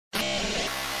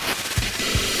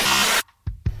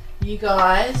You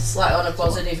guys, like on a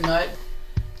positive note,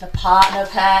 the partner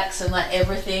packs and like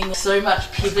everything, so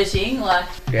much pivoting, like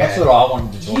that's what I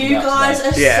wanted to talk about. You guys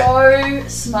are so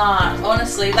smart.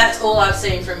 Honestly, that's all I've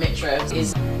seen from Mitro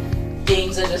is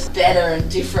things are just better and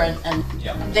different, and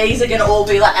these are going to all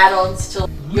be like add-ons to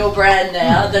your brand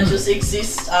now that just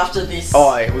exists after this.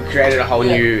 Oh, we created a whole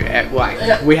new,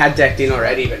 we had Decked In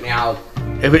already, but now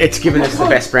it's given us the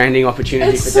best branding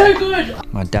opportunity it's for so Decked.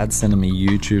 good. My dad's sending me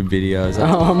YouTube videos.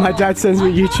 Oh, my dad sends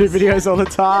me YouTube videos all the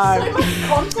time. So much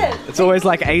content. It's always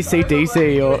like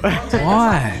AC/DC or...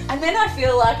 Why? And then I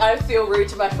feel rude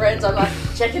to my friends. I'm like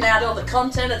checking out all the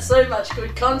content. It's so much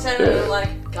good content, and I'm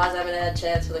like, guys, I haven't had a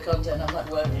chance for the content. I'm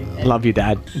like working. Love you,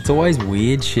 Dad. It's always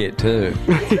weird shit too.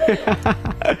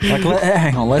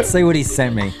 Hang on, let's see what he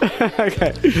sent me.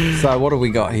 Okay. So what do we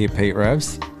got here, Pete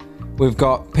Revs? We've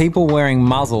got people wearing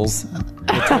muzzles,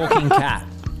 a talking cat.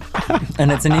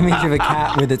 And it's an image of a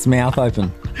cat with its mouth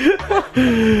open.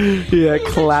 Yeah,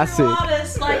 classic.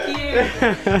 Artists like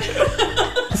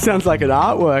you. Sounds like an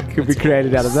artwork could be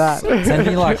created out of that. Send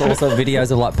me like also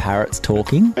videos of like parrots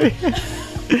talking.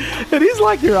 It is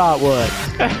like your artwork.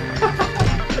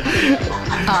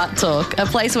 Art Talk, a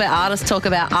place where artists talk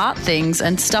about art things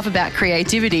and stuff about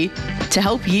creativity to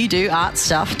help you do art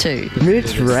stuff too.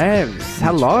 Mitch Revs,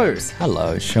 hello.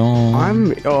 Hello, Sean.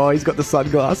 He's got the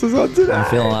sunglasses on today. I'm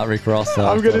feeling like Rick Ross. So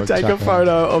I'm going to take a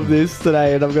photo of this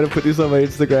today and I'm going to put this on my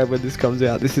Instagram when this comes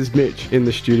out. This is Mitch in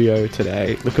the studio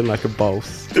today, looking like a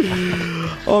boss.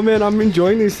 Oh man, I'm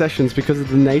enjoying these sessions because of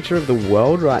the nature of the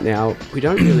world right now. We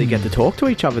don't really get to talk to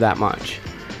each other that much.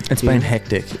 It's been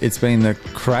hectic. It's been the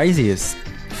craziest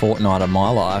fortnight of my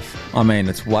life. I mean,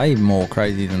 it's way more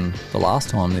crazy than the last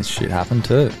time this shit happened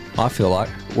too, I feel like.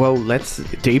 Well, let's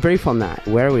debrief on that.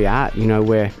 Where are we at? You know,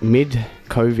 we're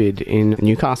mid-COVID in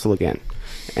Newcastle again.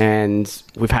 And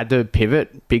we've had to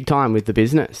pivot big time with the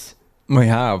business. We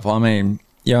have. I mean,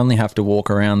 you only have to walk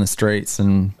around the streets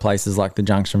and places like the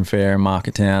Junction Fair and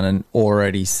Market Town and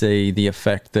already see the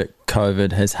effect that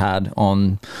COVID has had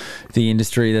on the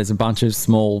industry. There's a bunch of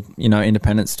small,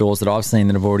 independent stores that I've seen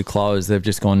that have already closed. They've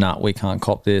just gone, nah, we can't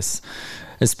cop this,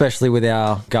 especially with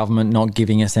our government not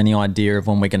giving us any idea of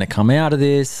when we're going to come out of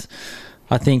this.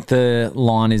 I think the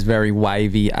line is very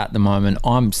wavy at the moment.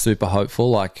 I'm super hopeful,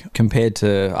 like compared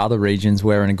to other regions,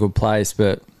 we're in a good place,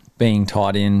 but being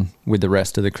tied in with the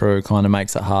rest of the crew kind of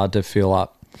makes it hard to feel like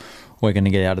we're going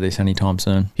to get out of this anytime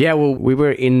soon. Yeah, well, we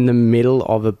were in the middle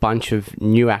of a bunch of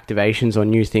new activations or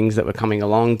new things that were coming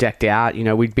along, decked out.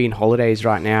 We'd be in holidays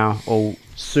right now or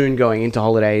soon going into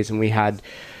holidays, and we had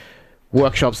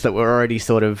workshops that were already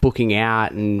sort of booking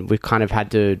out, and we kind of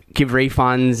had to give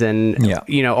refunds and,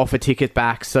 offer tickets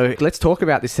back. So let's talk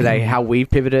about this today, how we've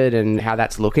pivoted and how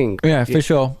that's looking. Yeah, for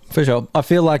sure. I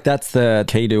feel like that's the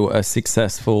key to a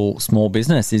successful small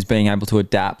business, is being able to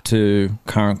adapt to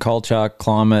current culture,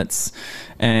 climates,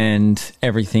 and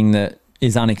everything that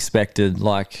is unexpected,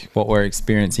 like what we're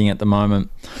experiencing at the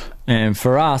moment. And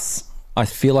for us, I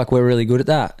feel like we're really good at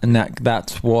that, and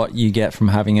that's what you get from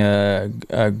having a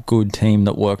good team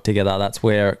that work together. That's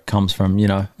where it comes from.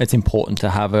 It's important to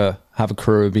have a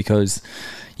crew because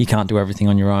you can't do everything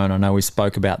on your own. I know we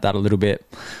spoke about that a little bit,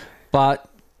 but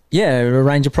yeah, a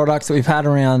range of products that we've had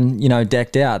around,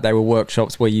 decked out. They were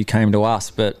workshops where you came to us,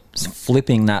 but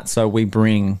flipping that so we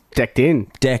bring decked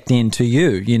in to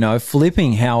you,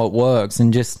 flipping how it works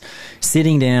and just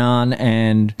sitting down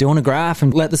and doing a graph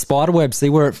and let the spider web see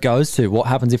where it goes to. What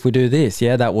happens if we do this?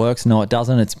 Yeah, that works. No, it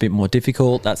doesn't. It's a bit more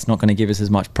difficult. That's not going to give us as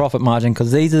much profit margin,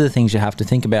 because these are the things you have to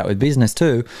think about with business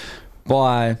too.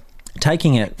 By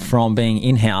taking it from being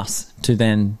in-house to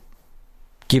then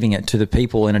giving it to the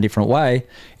people in a different way,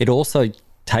 it also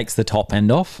takes the top end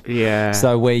off. Yeah.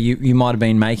 So where you might have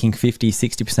been making 50,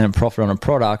 60% profit on a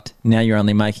product, now you're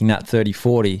only making that 30,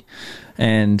 40.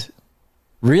 And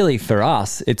really for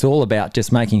us, it's all about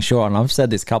just making sure, and I've said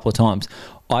this a couple of times,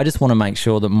 I just want to make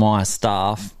sure that my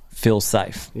staff feel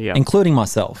safe, including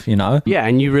myself, Yeah,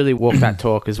 and you really walk that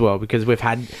talk as well, because we've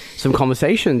had some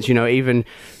conversations, even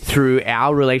through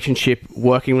our relationship,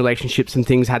 working relationships and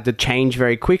things had to change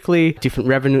very quickly. Different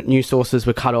revenue sources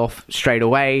were cut off straight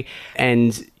away.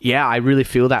 And yeah, I really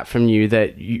feel that from you,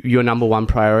 that your number one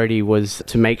priority was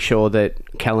to make sure that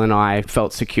Kel and I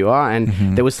felt secure.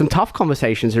 And there was some tough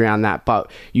conversations around that,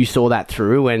 but you saw that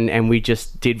through and we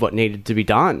just did what needed to be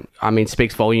done. I mean,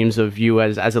 speaks volumes of you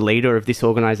as a leader of this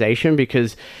organization,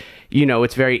 because,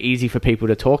 it's very easy for people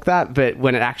to talk that, but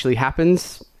when it actually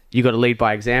happens, you got to lead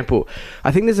by example.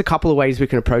 I think there's a couple of ways we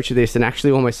can approach this and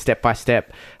actually almost step by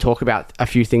step talk about a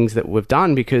few things that we've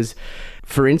done, because,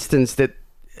 for instance, that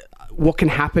what can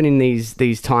happen in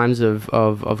these times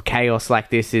of chaos like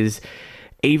this is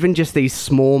even just these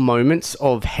small moments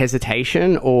of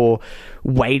hesitation or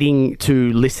waiting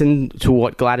to listen to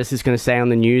what Gladys is going to say on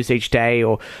the news each day,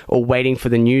 or waiting for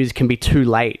the news, can be too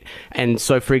late. And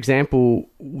so, for example,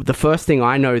 the first thing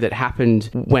I know that happened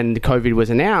when the COVID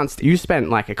was announced, you spent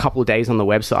like a couple of days on the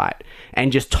website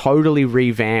and just totally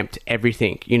revamped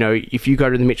everything. You know, if you go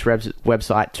to the Mitch Rebs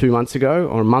website 2 months ago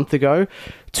or a month ago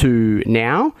to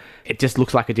now, it just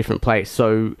looks like a different place.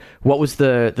 So what was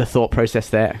the thought process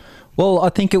there? Well, I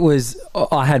think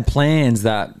I had plans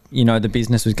that, you know, the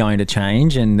business was going to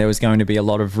change and there was going to be a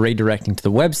lot of redirecting to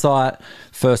the website,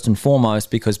 first and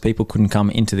foremost, because people couldn't come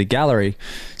into the gallery.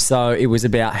 So it was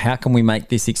about how can we make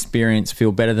this experience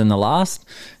feel better than the last?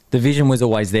 The vision was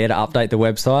always there to update the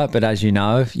website, but as you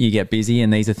know, you get busy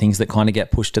and these are things that kind of get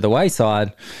pushed to the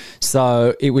wayside.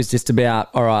 So it was just about,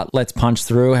 all right, let's punch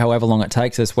through however long it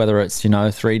takes us, whether it's, you know,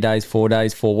 3 days, 4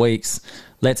 days, 4 weeks.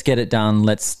 Let's get it done.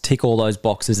 Let's tick all those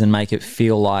boxes and make it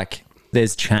feel like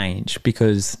there's change,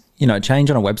 because, you know,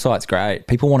 change on a website's great.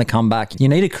 People want to come back. You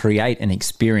need to create an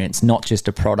experience, not just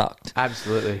a product.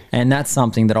 Absolutely. And that's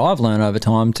something that I've learned over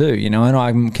time too, you know, and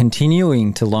I'm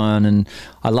continuing to learn, and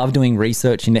I love doing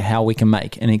research into how we can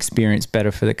make an experience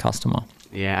better for the customer.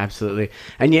 Yeah, absolutely.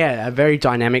 And yeah, a very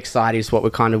dynamic side is what we're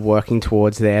kind of working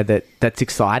towards there, that's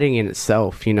exciting in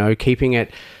itself, you know, keeping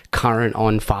it current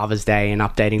on Father's Day and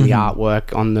updating the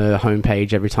artwork on the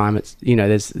homepage every time it's, you know,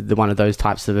 there's one of those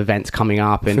types of events coming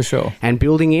up, and for sure, and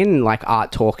building in like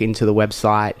Art Talk into the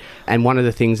website. And one of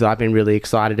the things that I've been really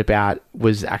excited about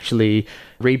was actually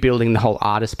rebuilding the whole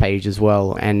artist page as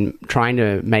well, and trying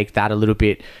to make that a little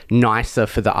bit nicer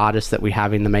for the artists that we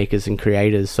have in the makers and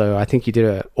creators. So I think you did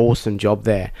an awesome job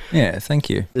there. Yeah, thank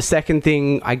you. The second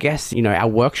thing, I guess, you know, our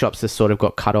workshops have sort of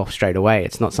got cut off straight away.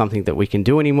 It's not something that we can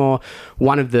do anymore.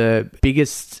 One of the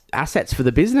biggest assets for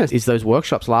the business is those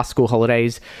workshops. Last school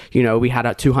holidays, you know, we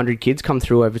had 200 kids come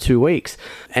through over 2 weeks.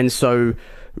 And so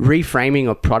reframing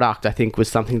a product, I think, was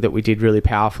something that we did really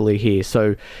powerfully here.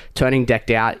 So turning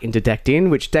Decked Out into Decked In,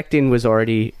 which Decked In was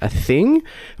already a thing,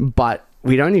 but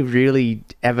we'd only really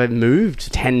ever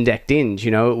moved 10 Decked Ins,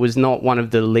 you know, it was not one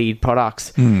of the lead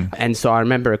products. And so I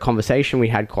remember a conversation we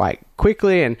had quite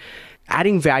quickly, and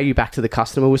adding value back to the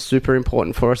customer was super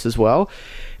important for us as well,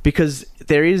 because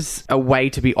there is a way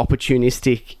to be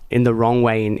opportunistic in the wrong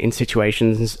way in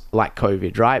situations like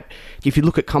COVID, right? If you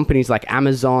look at companies like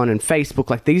Amazon and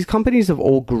Facebook, like these companies have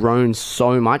all grown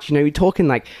so much. You know, you're talking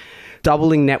like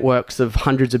doubling networks of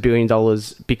hundreds of $1 billion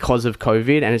because of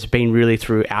COVID, and it's been really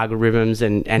through algorithms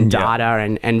and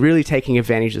data and really taking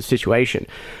advantage of the situation.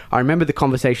 I remember the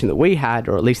conversation that we had,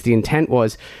 or at least the intent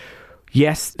was,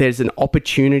 yes, there's an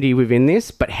opportunity within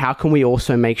this, but how can we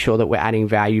also make sure that we're adding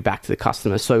value back to the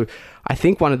customer? So I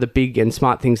think one of the big and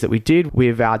smart things that we did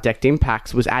with our Decked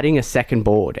Impacts was adding a second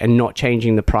board and not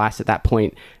changing the price at that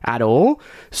point at all.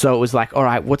 So it was like, all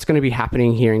right, what's going to be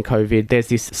happening here in COVID? There's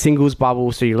this singles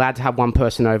bubble, so you're allowed to have one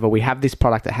person over. We have this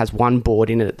product that has one board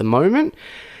in it at the moment.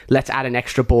 Let's add an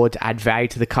extra board to add value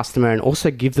to the customer and also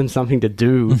give them something to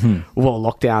do while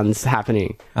lockdown's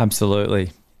happening.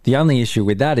 Absolutely. The only issue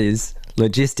with that is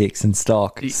logistics and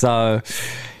stock. So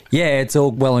yeah, it's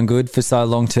all well and good for so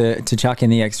long to chuck in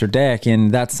the extra deck,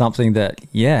 and that's something that,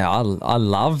 yeah, I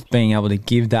love being able to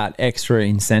give that extra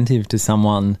incentive to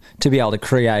someone to be able to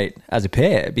create as a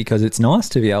pair, because it's nice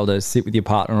to be able to sit with your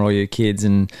partner or your kids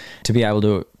and to be able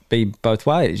to be both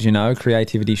ways, you know,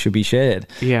 creativity should be shared.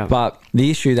 Yeah. But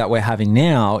the issue that we're having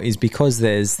now is because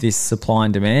there's this supply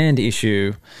and demand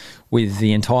issue with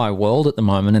the entire world at the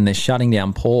moment, and they're shutting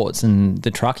down ports and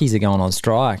the truckies are going on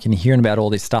strike, and you're hearing about all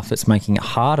this stuff that's making it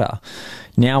harder.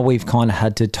 Now we've kind of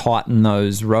had to tighten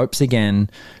those ropes again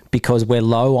because we're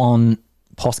low on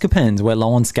Posca pens, we're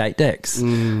low on skate decks.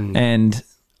 And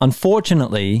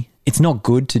unfortunately, it's not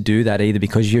good to do that either,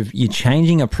 because you're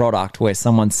changing a product where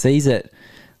someone sees it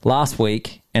last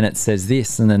week and it says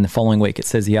this, and then the following week it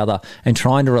says the other, and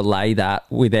trying to relay that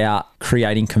without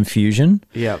creating confusion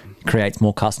creates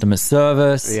more customer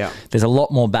service. There's a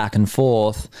lot more back and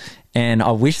forth, and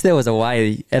I wish there was a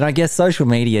way, and I guess social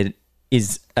media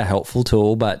is a helpful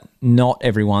tool, but not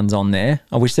everyone's on there.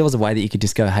 I wish there was a way that you could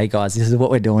just go, hey guys, this is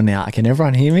what we're doing now. Can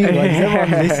everyone hear me? Like, is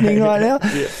everyone listening right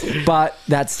now? But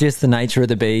that's just the nature of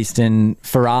the beast, and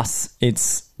for us,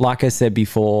 it's like I said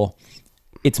before,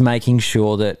 it's making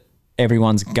sure that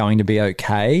everyone's going to be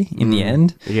okay in the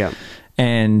end.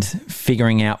 And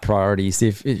figuring out priorities.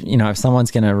 If you know, if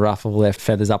someone's going to ruffle their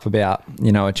feathers up about,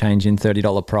 you know, a change in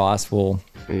 $30 price, well,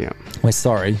 we're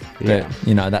sorry, but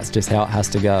you know, that's just how it has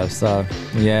to go. So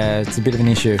yeah, it's a bit of an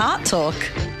issue. Art Talk.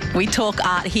 We talk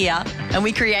art here, and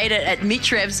we create it at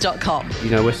mitchrevs.com. You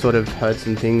know, we've sort of heard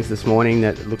some things this morning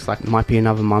that it looks like it might be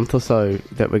another month or so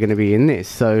that we're going to be in this.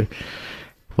 So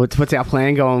what's our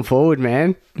plan going forward,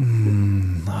 man?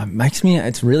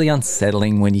 It's really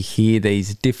unsettling when you hear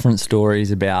these different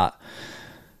stories about,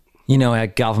 you know, our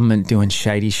government doing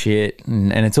shady shit,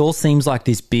 and it all seems like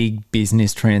this big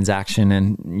business transaction,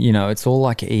 and, you know, it's all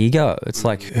like ego. It's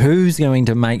like, who's going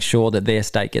to make sure that their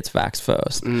state gets vaxxed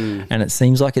first? And it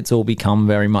seems like it's all become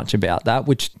very much about that,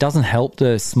 which doesn't help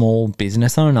the small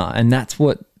business owner, and that's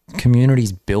what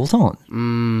community's built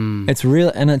on. It's real,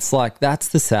 and it's like, that's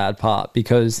the sad part,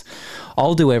 because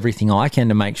I'll do everything I can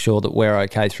to make sure that we're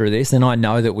okay through this, and I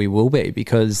know that we will be,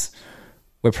 because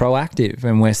we're proactive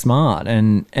and we're smart,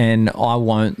 and I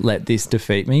won't let this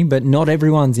defeat me. But not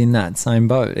everyone's in that same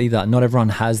boat either. Not everyone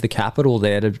has the capital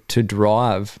there to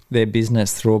drive their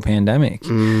business through a pandemic.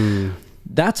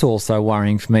 That's also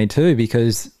worrying for me too,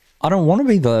 because I don't want to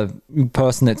be the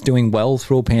person that's doing well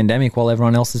through a pandemic while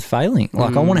everyone else is failing.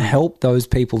 Like, I want to help those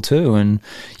people too. And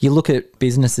you look at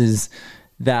businesses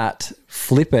that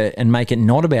flip it and make it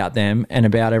not about them and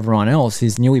about everyone else,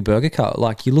 is Newey Burger Co.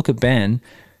 Like, you look at Ben,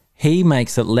 he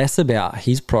makes it less about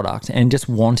his product and just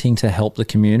wanting to help the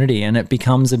community. And it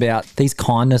becomes about these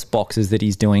kindness boxes that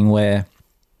he's doing, where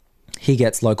he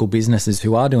gets local businesses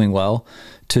who are doing well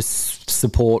to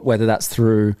support, whether that's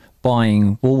through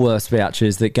buying Woolworths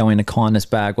vouchers that go in a kindness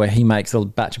bag, where he makes a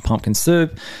batch of pumpkin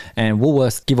soup and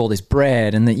Woolworths give all this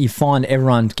bread, and that you find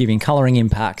everyone giving colouring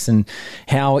impacts, and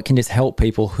how it can just help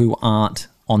people who aren't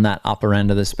on that upper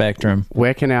end of the spectrum.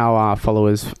 Where can our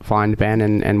followers find Ben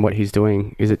and what he's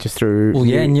doing? Is it just through... Well,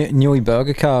 yeah, Newey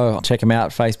Burger Co. Check him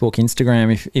out, Facebook,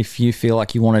 Instagram. If you feel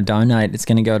like you want to donate, it's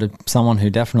going to go to someone who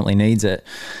definitely needs it.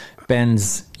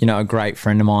 Ben's, you know, a great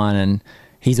friend of mine, and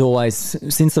he's always,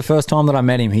 since the first time that I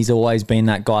met him, he's always been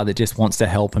that guy that just wants to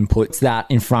help and puts that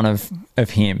in front of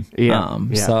him.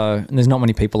 So there's not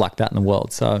many people like that in the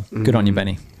world. So good on you,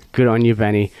 Benny. Good on you,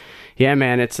 Benny. Yeah,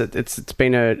 man, it's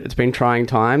been trying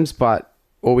times, but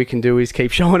all we can do is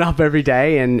keep showing up every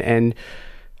day, and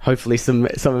hopefully some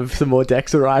more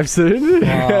decks arrive soon. Oh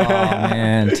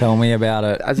man, tell me about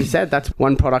it. As you said, that's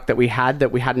one product that we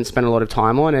hadn't spent a lot of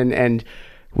time on, and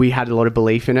we had a lot of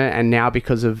belief in it. And now,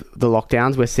 because of the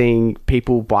lockdowns, we're seeing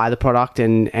people buy the product,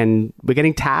 and we're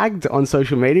getting tagged on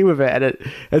social media with it,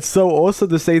 and it's so awesome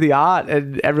to see the art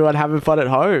and everyone having fun at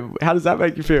home. How does that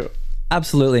make you feel?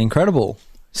 Absolutely incredible.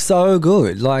 So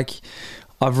good. Like,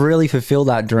 I've really fulfilled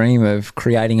that dream of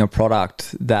creating a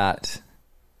product that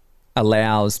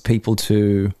allows people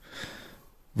to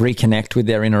reconnect with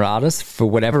their inner artist for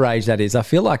whatever age that is. I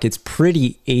feel like it's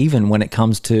pretty even when it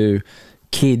comes to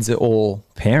kids or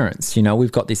parents. You know,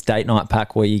 we've got this date night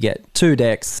pack where you get 2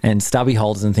 decks and stubby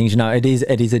holders and things. You know, it is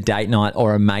a date night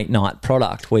or a mate night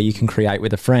product where you can create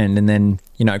with a friend, and then,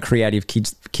 you know, creative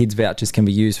kids vouchers can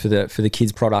be used for the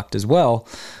kids product as well.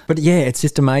 But yeah, it's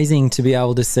just amazing to be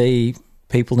able to see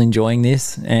people enjoying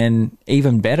this, and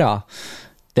even better,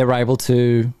 they're able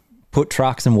to put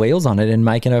trucks and wheels on it and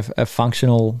make it a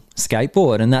functional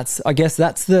skateboard. And I guess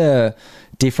that's the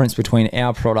difference between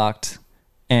our product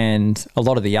and a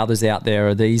lot of the others out there.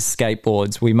 Are these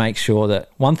skateboards, we make sure that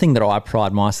one thing that I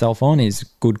pride myself on is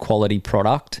good quality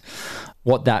product.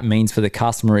 What that means for the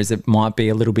customer is it might be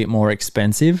a little bit more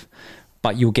expensive,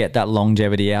 but you'll get that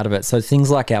longevity out of it. So things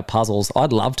like our puzzles,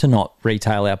 I'd love to not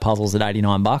retail our puzzles at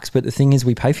 $89, but the thing is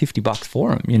we pay $50 for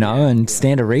them, you know, and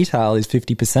standard retail is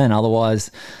 50%. Otherwise,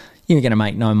 you're going to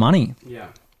make no money.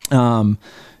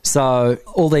 So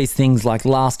all these things, like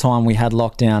last time we had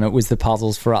lockdown, it was the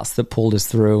puzzles for us that pulled us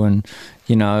through, and,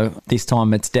 you know, this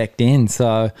time it's decked in.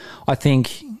 So I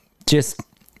think just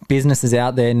businesses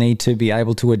out there need to be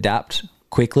able to adapt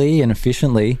quickly and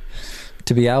efficiently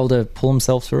to be able to pull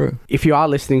themselves through. If you are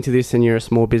listening to this and you're a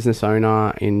small business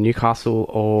owner in Newcastle,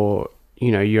 or,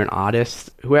 you know, you're an artist,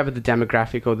 whoever the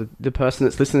demographic or the person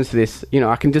that's listening to this, you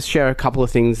know, I can just share a couple of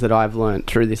things that I've learned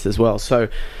through this as well. So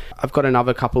I've got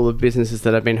another couple of businesses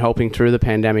that I've been helping through the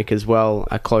pandemic as well.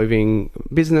 A clothing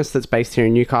business that's based here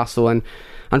in Newcastle, and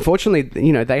unfortunately,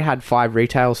 you know, they had 5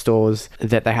 retail stores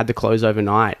that they had to close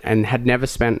overnight, and had never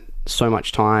spent so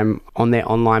much time on their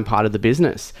online part of the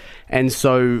business. And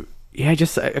so, yeah,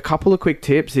 just a couple of quick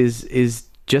tips is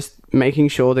just making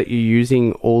sure that you're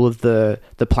using all of the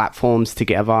platforms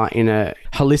together in a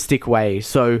holistic way.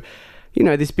 So, you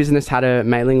know, this business had a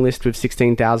mailing list with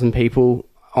 16,000 people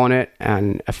on it,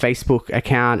 and a Facebook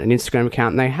account, an Instagram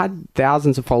account, and they had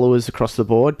thousands of followers across the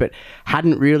board, but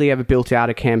hadn't really ever built out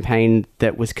a campaign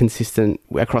that was consistent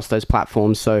across those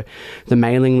platforms. So the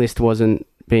mailing list wasn't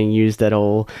being used at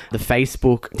all. The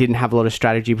Facebook didn't have a lot of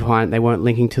strategy behind it. They weren't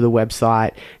linking to the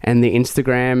website. And the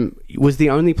Instagram was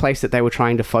the only place that they were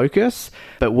trying to focus,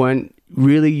 but weren't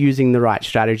really using the right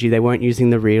strategy. They weren't using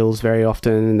the reels very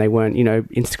often, and they weren't,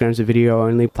 Instagram's a video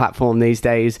only platform these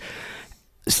days.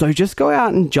 So just go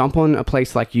out and jump on a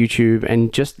place like YouTube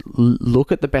and just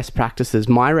look at the best practices.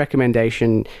 My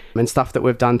recommendation, and stuff that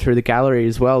we've done through the gallery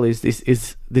as well, is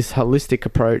this holistic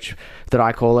approach that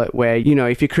I call it, where,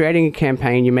 if you're creating a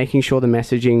campaign, you're making sure the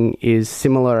messaging is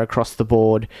similar across the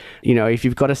board. If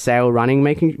you've got a sale running,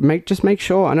 just make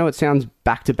sure. I know it sounds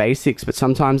back to basics, but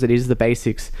sometimes it is the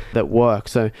basics that work.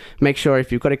 So make sure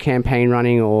if you've got a campaign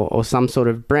running or some sort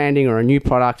of branding or a new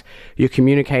product, you're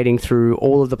communicating through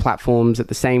all of the platforms at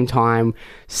the same time,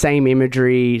 same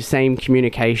imagery, same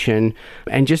communication,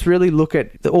 and just really look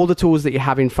at all the tools that you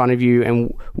have in front of you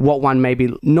and what one may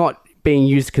be not being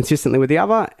used consistently with the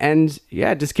other. And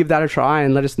just give that a try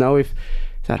and let us know if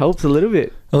that helps a little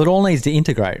bit. Well, it all needs to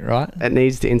integrate, right? It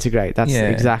needs to integrate. That's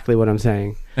exactly what I'm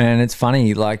saying. And it's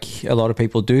funny, like a lot of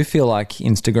people do feel like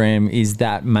Instagram is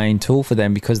that main tool for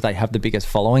them because they have the biggest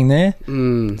following there.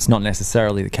 It's not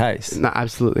necessarily the case. No,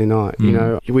 absolutely not.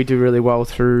 We do really well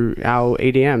through our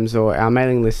EDMs or our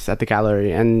mailing lists at the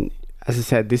gallery. And as I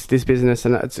said, this business,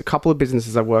 and it's a couple of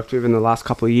businesses I've worked with in the last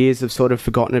couple of years, have sort of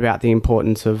forgotten about the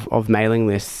importance of mailing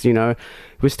lists. We're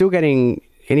still getting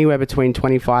anywhere between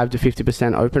 25 to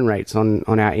 50% open rates on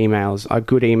our emails. A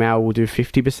good email will do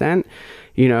 50%,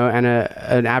 and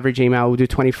an average email will do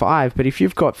 25. But if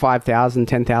you've got 5,000,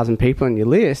 10,000 people on your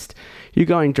list, you're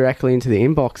going directly into the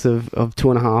inbox of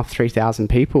 2,500, 3,000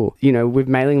 people. With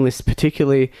mailing lists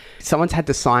particularly, someone's had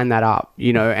to sign that up,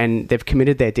 and they've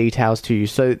committed their details to you.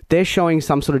 So they're showing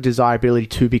some sort of desirability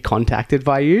to be contacted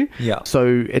by you. Yeah.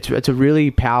 So it's a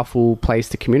really powerful place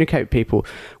to communicate with people.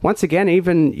 Once again,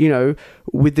 even,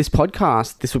 with this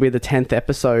podcast, this will be the 10th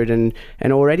episode, and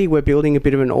already we're building a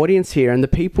bit of an audience here, and the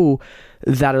people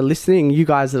that are listening, you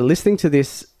guys that are listening to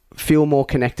this, feel more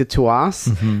connected to us.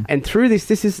 And through this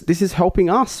is helping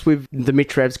us with the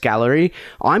Mitch Revs Gallery.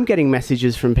 I'm getting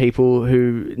messages from people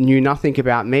who knew nothing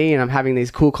about me, and I'm having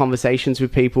these cool conversations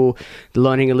with people,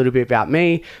 learning a little bit about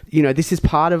me. This is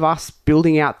part of us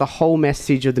building out the whole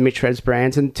message of the Mitch Revs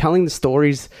brands and telling the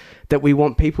stories that we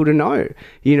want people to know,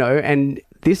 and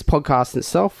this podcast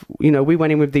itself, we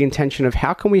went in with the intention of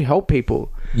how can we help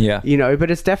people? Yeah. But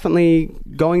it's definitely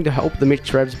going to help the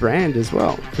Mitch Revs brand as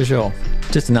well. For sure.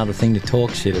 Just another thing to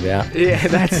talk shit about. Yeah,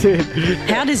 that's it.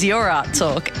 How does your art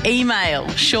talk? Email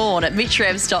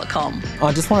Sean@mitchrevs.com.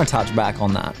 I just want to touch back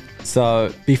on that.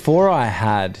 So before I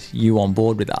had you on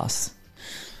board with us,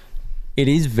 it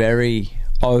is very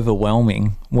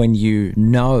overwhelming when you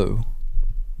know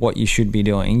what you should be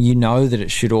doing. You know that it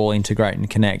should all integrate and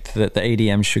connect, that the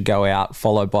EDM should go out,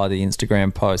 followed by the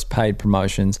Instagram post, paid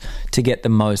promotions to get the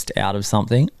most out of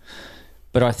something.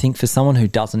 But I think for someone who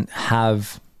doesn't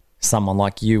have someone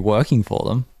like you working for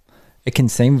them, it can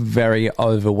seem very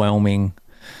overwhelming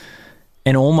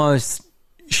and almost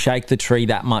shake the tree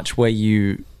that much where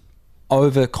you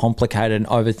overcomplicate it and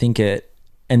overthink it,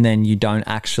 and then you don't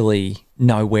actually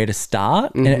know where to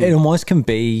start. And it almost can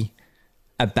be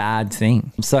a bad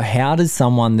thing. So how does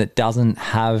someone that doesn't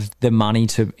have the money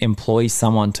to employ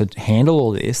someone to handle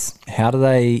all this, how do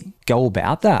they go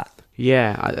about that?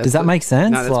 Yeah. Does that make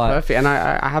sense? No, that's perfect. And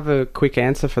I have a quick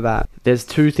answer for that. There's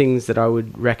two things that I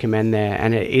would recommend there,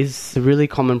 and it is a really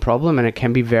common problem, and it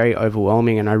can be very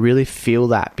overwhelming, and I really feel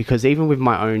that because even with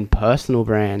my own personal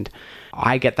brand,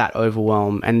 I get that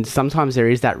overwhelm, and sometimes there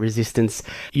is that resistance.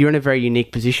 You're in a very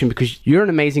unique position because you're an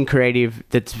amazing creative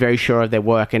that's very sure of their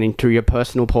work, and through your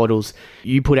personal portals,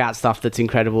 you put out stuff that's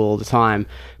incredible all the time.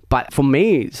 But for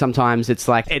me, sometimes it's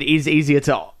like it is easier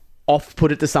to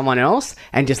off-put it to someone else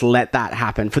and just let that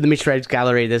happen. For the Mitch Revs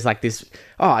Gallery, there's like this,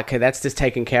 oh, okay, that's just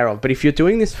taken care of. But if you're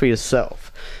doing this for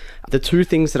yourself, the two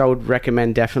things that I would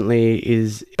recommend definitely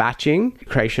is batching,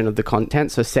 creation of the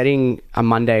content. So setting a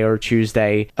Monday or a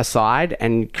Tuesday aside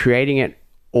and creating it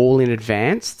all in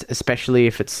advance, especially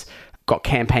if it's got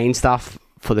campaign stuff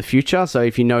for the future. So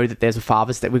if you know that there's a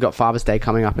Father's Day, we've got Father's Day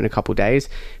coming up in a couple of days.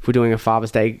 If we're doing a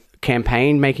Father's Day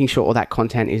campaign, making sure all that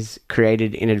content is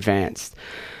created in advance.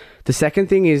 The second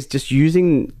thing is just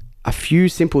using a few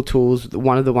simple tools.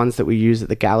 One of the ones that we use at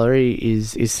the gallery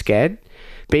is Sked.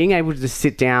 Being able to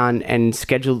sit down and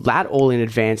schedule that all in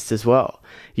advance as well,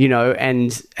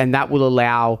 and that will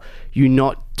allow you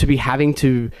not to be having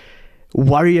to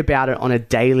worry about it on a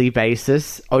daily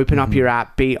basis. Open up your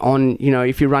app, be on,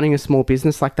 if you're running a small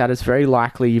business like that, it's very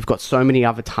likely you've got so many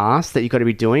other tasks that you've got to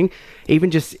be doing.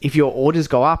 Even just if your orders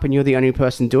go up and you're the only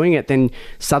person doing it, then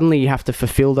suddenly you have to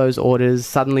fulfill those orders.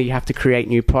 Suddenly you have to create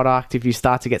new product. If you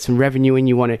start to get some revenue and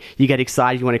you get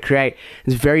excited, you want to create,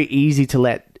 it's very easy to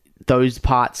let those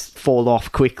parts fall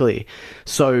off quickly.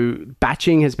 So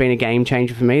batching has been a game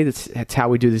changer for me. That's how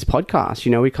we do this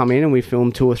podcast. We come in and we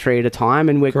film 2 or 3 at a time,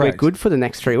 and we're good for the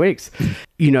next 3 weeks.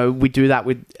 We do that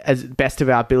with as best of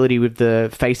our ability with the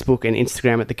Facebook and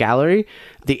Instagram at the gallery.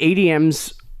 The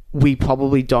EDMs, we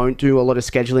probably don't do a lot of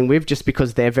scheduling with, just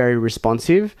because they're very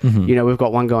responsive. We've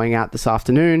got one going out this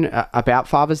afternoon about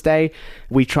Father's Day.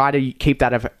 We try to keep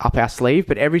that up our sleeve,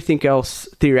 but everything else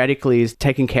theoretically is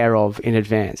taken care of in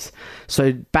advance.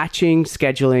 So batching,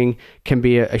 scheduling can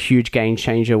be a huge game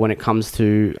changer when it comes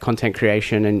to content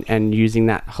creation and using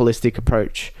that holistic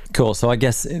approach. Cool. So I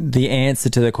guess the answer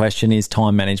to the question is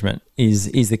time management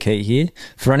is the key here.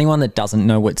 For anyone that doesn't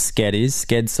know what Sked is,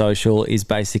 Sked Social is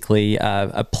basically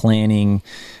a planning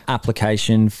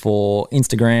application for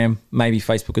Instagram, maybe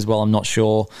Facebook as well, I'm not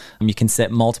sure. You can set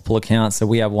multiple accounts. So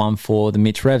we have one for the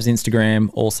Mitch Revs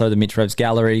Instagram, also the Mitch Revs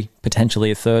Gallery,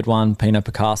 potentially a third one, Pino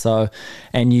Picasso,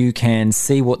 and you can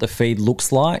see what the feed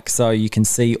looks like. So you can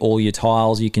see all your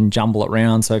tiles, you can jumble it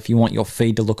around. So if you want your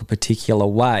feed to look a particular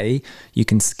way, you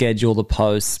can schedule the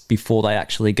posts before they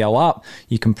actually go up.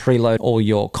 You can preload all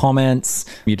your comments,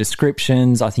 your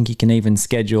descriptions. I think you can even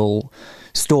schedule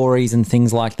stories and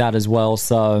things like that as well.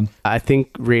 So I think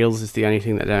Reels is the only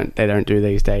thing that they don't do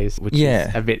these days, which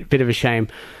is a bit of a shame.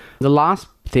 The last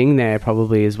thing there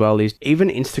probably as well is even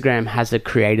Instagram has a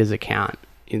creators account.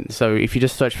 So if you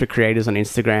just search for creators on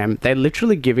Instagram, they're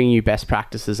literally giving you best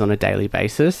practices on a daily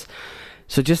basis.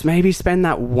 So just maybe spend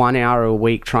that 1 hour a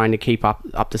week trying to keep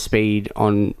up to speed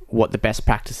on what the best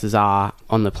practices are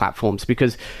on the platforms.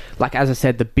 Because like, as I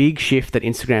said, the big shift that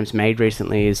Instagram's made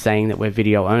recently is saying that we're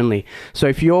video only. So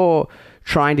if you're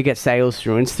trying to get sales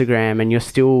through Instagram and you're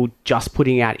still just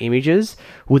putting out images,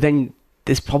 well then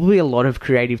there's probably a lot of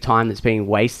creative time that's being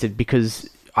wasted, because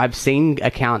I've seen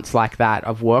accounts like that.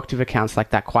 I've worked with accounts like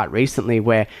that quite recently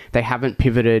where they haven't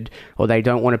pivoted or they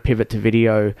don't want to pivot to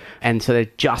video. And so they're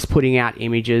just putting out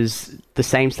images, the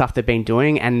same stuff they've been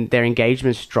doing, and their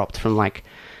engagement's dropped from like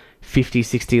 50,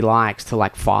 60 likes to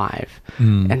like 5.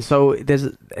 And so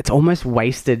it's almost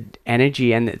wasted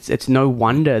energy, and it's no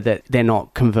wonder that they're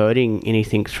not converting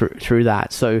anything through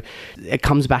that. So it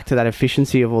comes back to that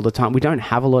efficiency of all the time. We don't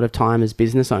have a lot of time as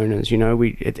business owners,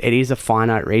 it is a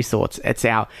finite resource. It's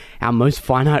our most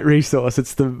finite resource.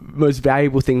 It's the most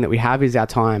valuable thing that we have is our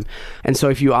time. And so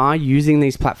if you are using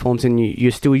these platforms and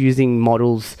you're still using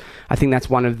models, I think that's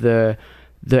one of the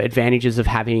advantages of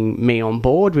having me on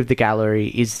board with the gallery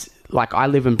is, like, I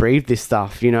live and breathe this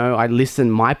stuff. I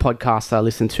listen, my podcasts I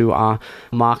listen to are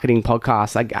marketing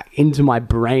podcasts. Into my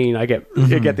brain, I get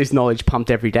this knowledge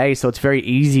pumped every day. So it's very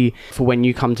easy for when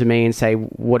you come to me and say,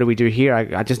 what do we do here?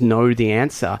 I just know the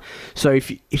answer. So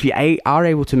if you are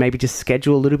able to maybe just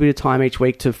schedule a little bit of time each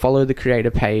week to follow the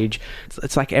creator page,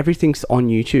 it's like everything's on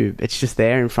YouTube. It's just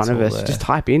there in front of us. There. Just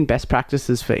type in best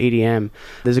practices for EDM.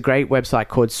 There's a great website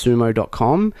called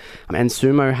sumo.com, and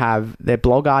Sumo have their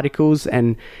blog articles,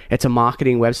 and it's a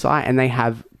marketing website, and they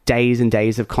have days and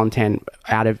days of content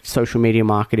out of social media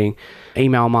marketing,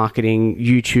 email marketing,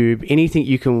 YouTube, anything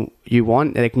you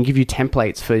want. They can give you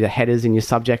templates for your headers and your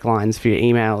subject lines for your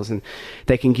emails, and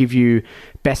they can give you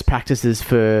best practices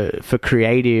for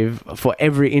creative, for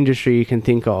every industry you can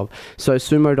think of. So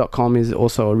sumo.com is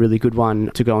also a really good one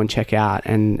to go and check out,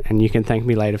 and you can thank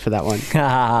me later for that one.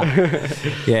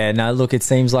 Yeah, no, look, it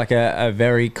seems like a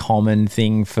very common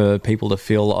thing for people to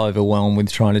feel overwhelmed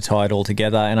with trying to tie it all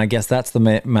together. And I guess that's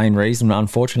the main reason,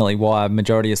 unfortunately, why a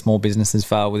majority of small businesses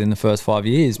fail within the first 5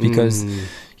 years, because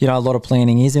a lot of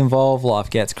planning is involved, life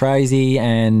gets crazy,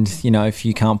 and if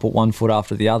you can't put one foot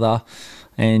after the other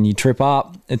and you trip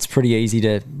up, it's pretty easy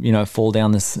to fall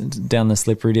down the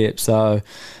slippery dip. So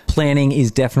planning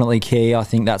is definitely key. I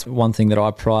think that's one thing that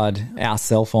I pride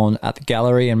ourselves on at the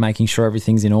gallery, and making sure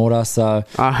everything's in order. So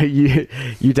you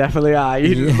definitely are.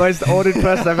 You're the most ordered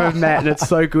person I've ever met, and it's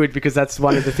so good, because that's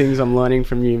one of the things I'm learning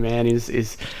from you, man,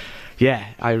 is yeah,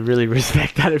 I really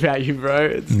respect that about you,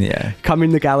 bro. Come in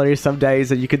the gallery some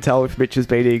days and you can tell if Mitch has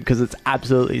been in, because it's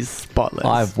absolutely spotless.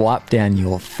 I've wiped down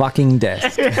your fucking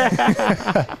desk.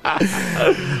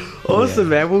 Awesome,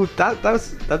 man. Well,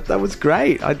 that was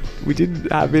great. We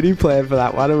didn't have any plan for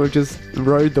that one, and we just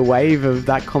rode the wave of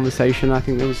that conversation. I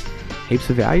think there was heaps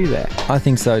of value there. I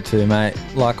think so too, mate.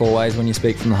 Like always, when you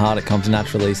speak from the heart, it comes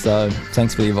naturally. So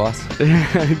thanks for the advice.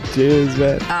 Cheers,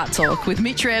 man. Art Talk with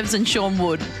Mitch Revs and Sean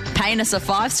Wood. Paint us a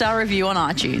 5-star review on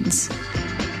iTunes.